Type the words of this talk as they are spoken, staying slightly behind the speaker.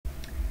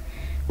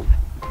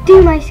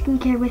do my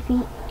skincare with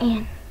me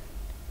and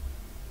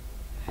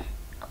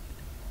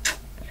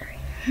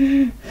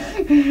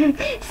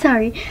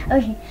sorry.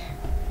 Okay.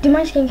 Do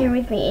my skincare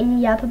with me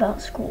and yap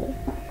about school.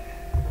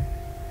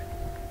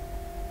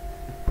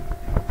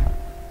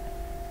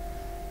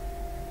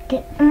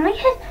 Get in my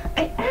head.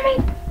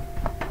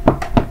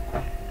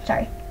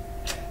 Sorry.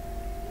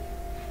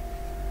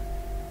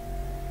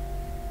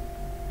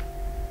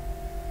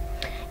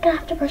 Gonna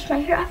have to brush my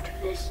hair after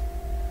this.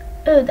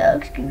 Oh, that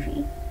looks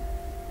goofy.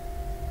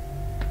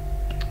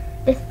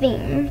 The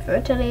theme for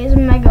today's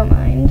Mega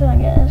Mind, I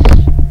guess.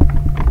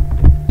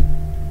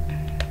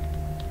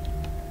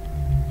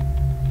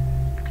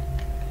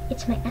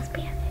 It's my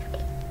SPF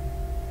 50.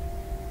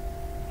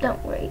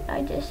 Don't worry,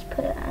 I just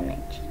put it on my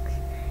cheeks.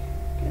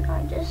 And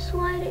I just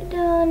slide it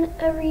down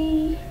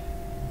every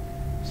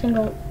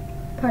single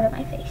part of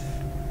my face.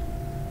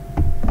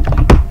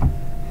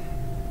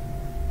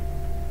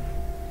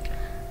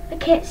 I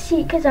can't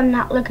see because I'm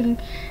not looking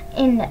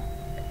in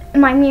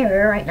my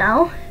mirror right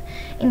now.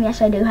 And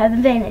yes, I do have a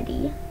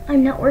vanity.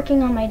 I'm not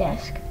working on my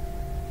desk.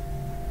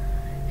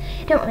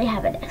 I don't really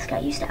have a desk. I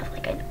used to have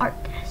like an art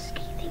desk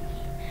thingy,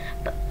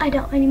 but I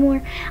don't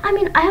anymore. I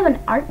mean, I have an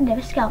art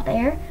desk out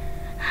there,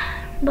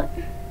 but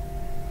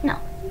no,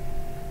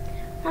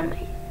 on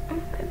my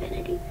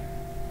vanity.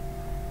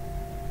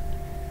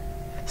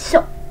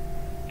 So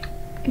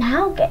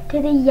now get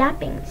to the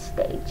yapping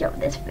stage of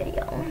this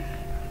video.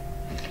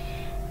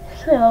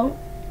 So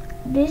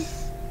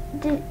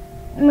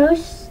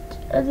most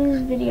of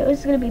this video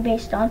is going to be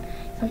based on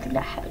something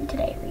that happened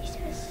today at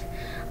recess.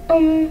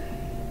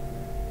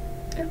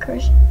 Of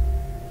course.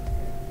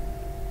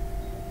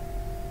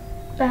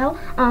 What the hell?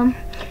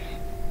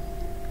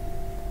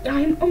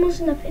 I'm almost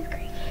in the 5th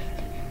grade.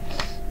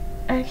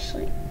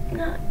 Actually,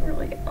 not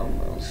really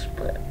almost,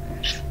 but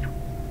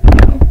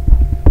no.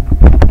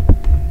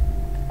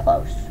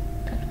 Close.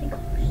 Definitely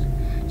close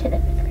to the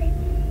 5th grade.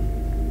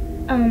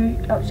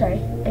 Oh,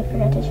 sorry. I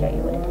forgot to show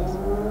you what it is.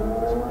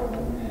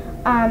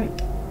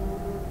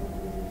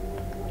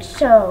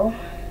 So,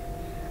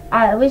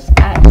 I was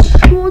at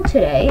school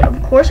today.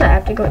 Of course I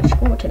have to go to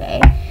school today.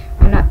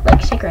 I'm not,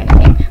 like, sick or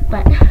anything.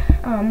 But,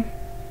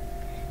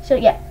 so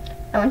yeah.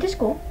 I went to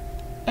school.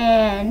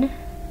 And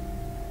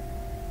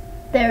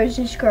there was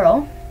this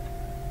girl.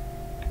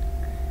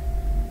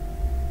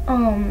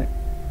 Oh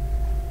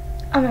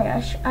my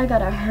gosh. I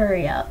gotta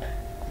hurry up.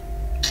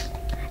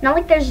 Not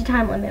like there's a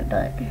time limit,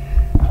 but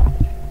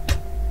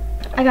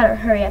I gotta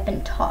hurry up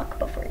and talk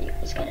before you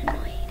guys get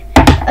annoyed.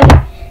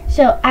 Okay.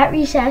 So at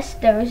recess,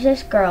 there was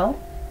this girl.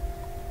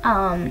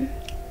 I'm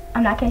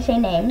not gonna say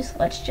names.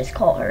 Let's just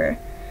call her.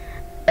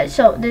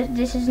 So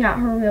this is not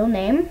her real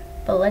name,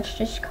 but let's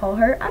just call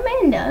her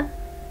Amanda.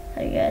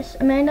 I guess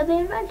Amanda the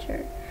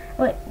Adventurer.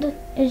 Wait,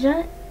 is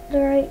that the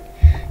right?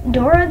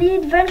 Dora the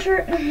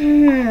Adventurer?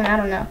 I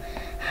don't know.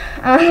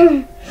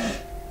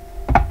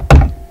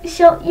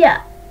 So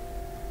yeah.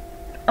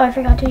 Oh, I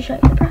forgot to show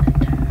you the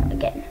product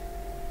again.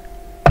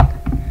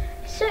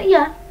 So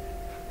yeah.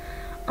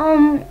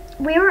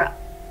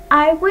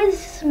 I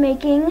was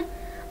making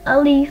a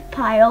leaf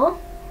pile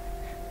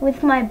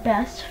with my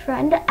best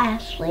friend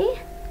Ashley.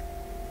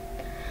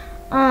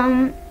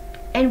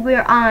 And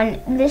we're on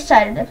this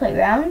side of the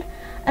playground,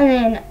 and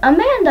then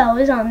Amanda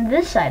was on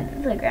this side of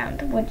the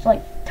playground, which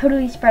like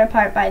totally spread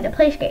apart by the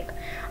playscape.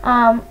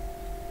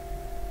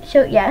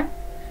 So yeah.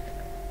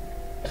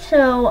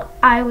 So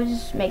I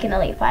was making a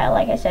leaf pile,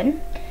 like I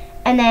said,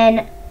 and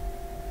then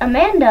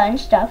Amanda and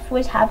stuff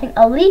was having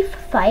a leaf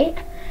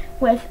fight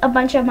with a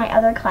bunch of my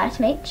other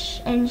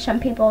classmates and some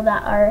people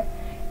that are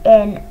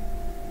in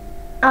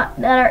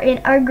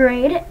our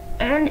grade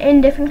and in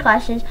different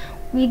classes.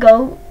 We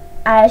go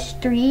as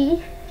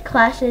 3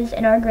 classes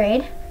in our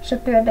grade, so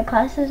 3 of the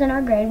classes in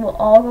our grade will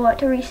all go out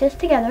to recess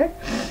together.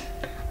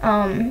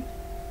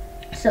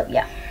 So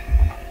yeah,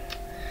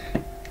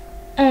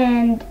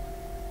 and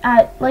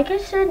like I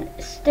said,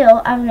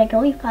 still I was making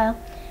a leaf pile,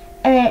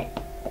 and then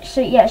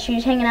so yeah, she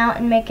was hanging out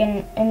and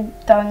making and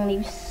throwing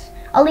leaves.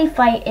 A leaf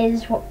fight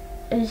is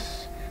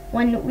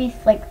when we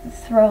like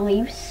throw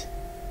leaves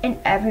in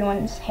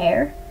everyone's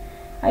hair,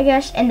 I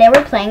guess, and they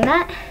were playing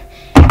that,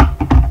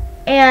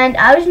 and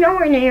I was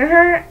nowhere near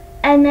her,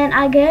 and then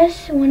I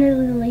guess one of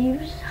the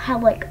leaves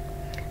had like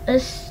a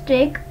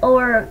stick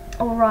or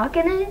a rock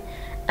in it,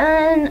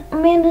 and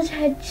Amanda's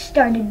head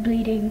started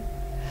bleeding,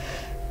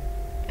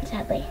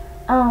 sadly.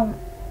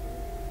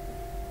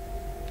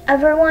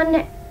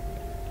 Everyone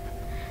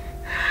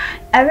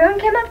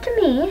came up to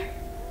me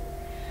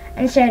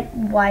and said,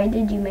 "Why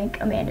did you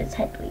make Amanda's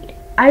head bleed?"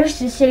 I was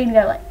just sitting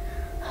there like,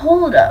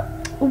 hold up,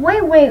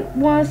 wait,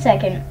 one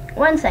second.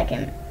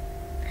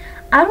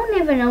 I don't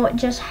even know what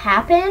just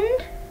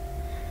happened.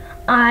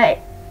 I'm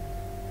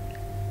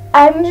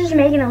just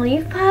making a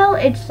leaf pile.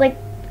 It's like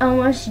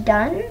almost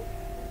done.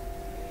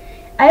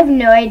 I have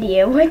no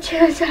idea what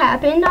just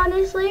happened,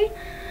 honestly.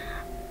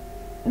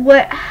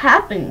 What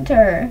happened to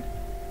her?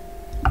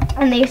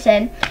 And they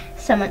said,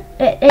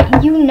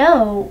 you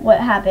know what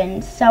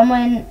happened.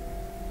 Someone,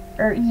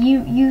 or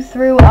you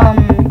threw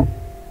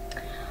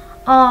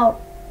a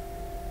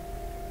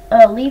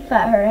leaf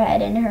at her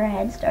head, and her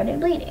head started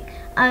bleeding.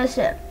 I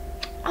said,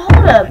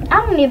 hold up,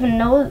 I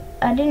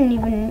didn't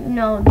even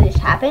know this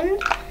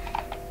happened.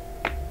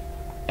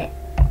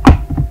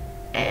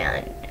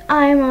 And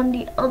I'm on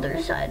the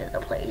other side of the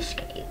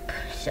playscape,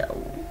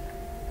 so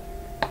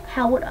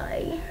how would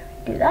I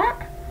do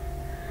that?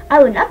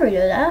 I would never do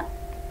that.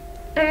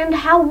 And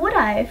how would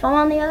I if I'm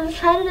on the other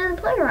side of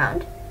the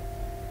playground?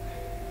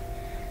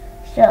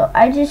 So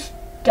I just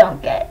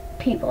don't get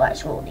people at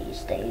school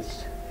these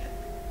days.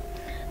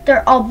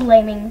 They're all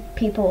blaming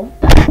people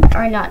that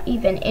are not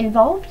even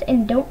involved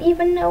and don't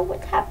even know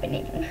what's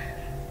happening.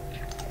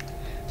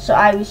 So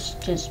I was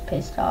just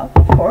pissed off,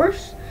 of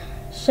course.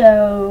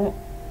 So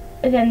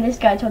then this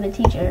guy told the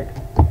teacher,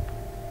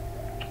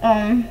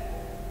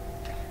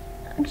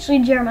 actually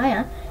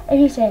Jeremiah, and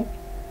he said,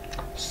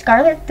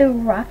 Scarlett threw a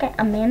rock at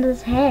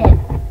Amanda's head.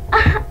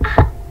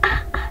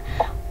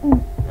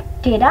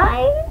 Did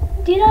I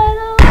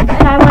though? And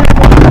I went to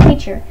the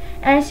teacher,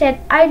 and I said,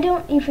 I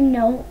don't even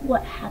know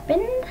what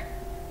happened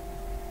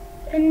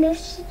in this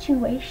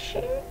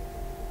situation.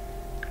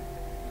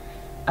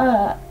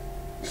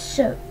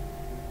 So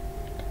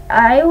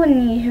I would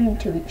need him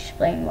to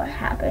explain what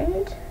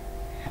happened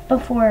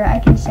before I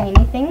can say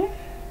anything.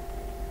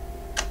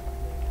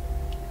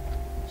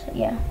 So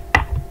yeah.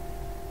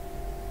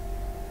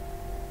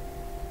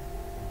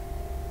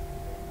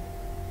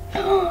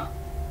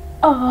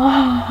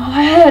 Oh,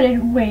 I had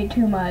it way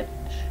too much.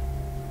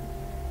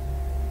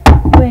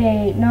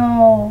 Wait,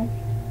 no.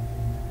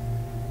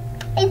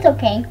 It's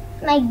okay.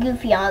 My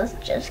goofy eyes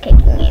just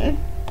kicking in.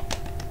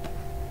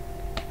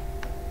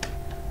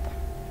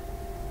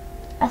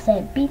 I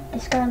said beat the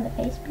scar on the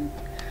face, beat.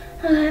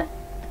 And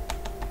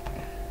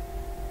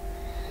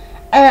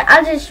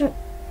I just,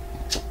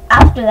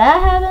 after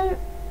that happened,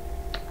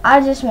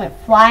 I just went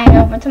flying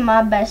over to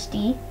my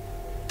bestie.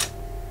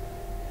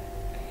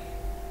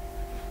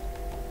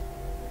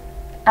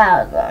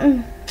 I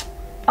was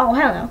oh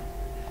hell no.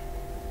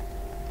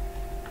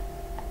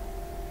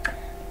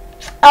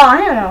 Oh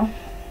hell no.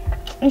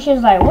 And she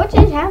was like, what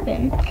just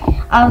happened?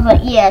 I was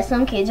like, yeah,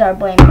 some kids are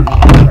blaming me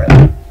for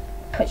like,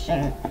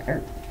 pushing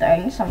or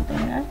throwing something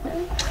at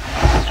them.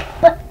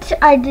 But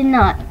I did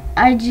not.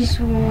 I just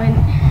went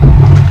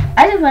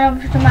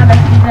over to my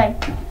bestie,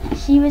 like,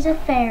 she was a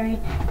fairy.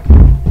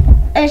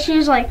 And she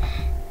was like,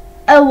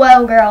 oh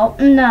well girl,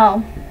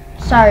 no,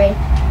 sorry.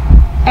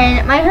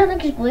 And my hair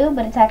looks blue,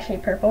 but it's actually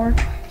purple.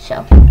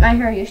 So my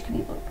hair used to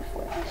be blue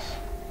before this.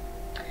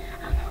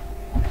 I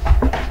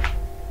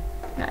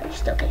don't know. No, you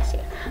still can't see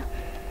it.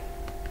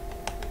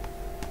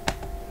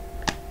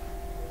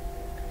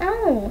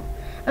 Oh,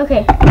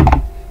 okay.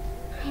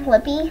 Hey,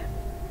 Lippy.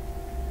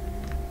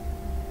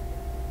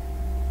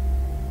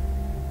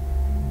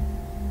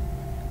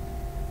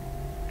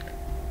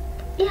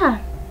 Yeah,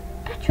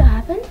 that's what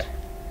happened.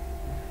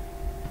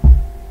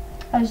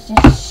 I was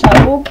just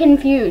so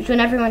confused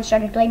when everyone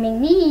started blaming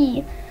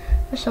me.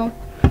 So,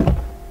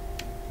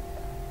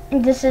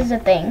 this is the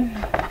thing.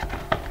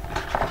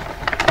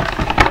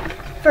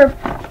 For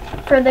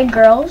the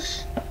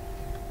girls,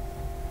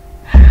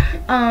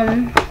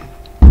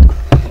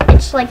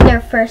 it's like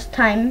their first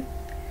time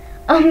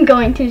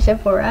going to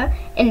Sephora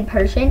in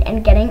person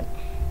and getting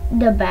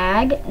the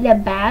bag. The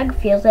bag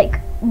feels like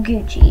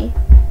Gucci.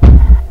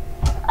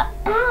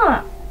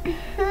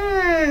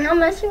 I'm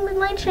messing with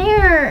my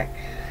chair.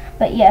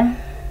 But yeah.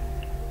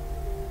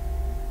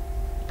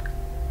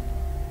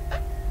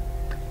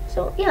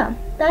 So yeah,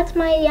 that's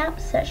my Yap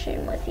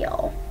session with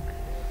y'all.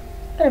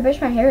 Gotta brush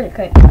my hair really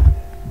quick.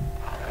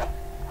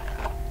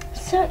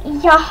 So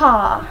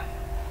yeah,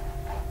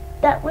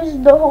 that was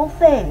the whole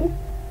thing.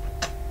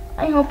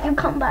 I hope you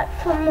come back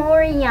for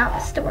more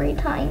Yap story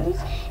times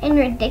and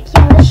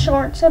ridiculous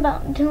shorts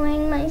about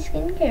doing my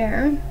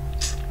skincare.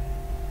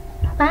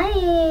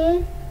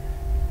 Bye.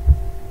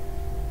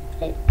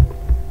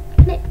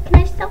 Can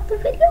I stop the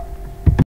video?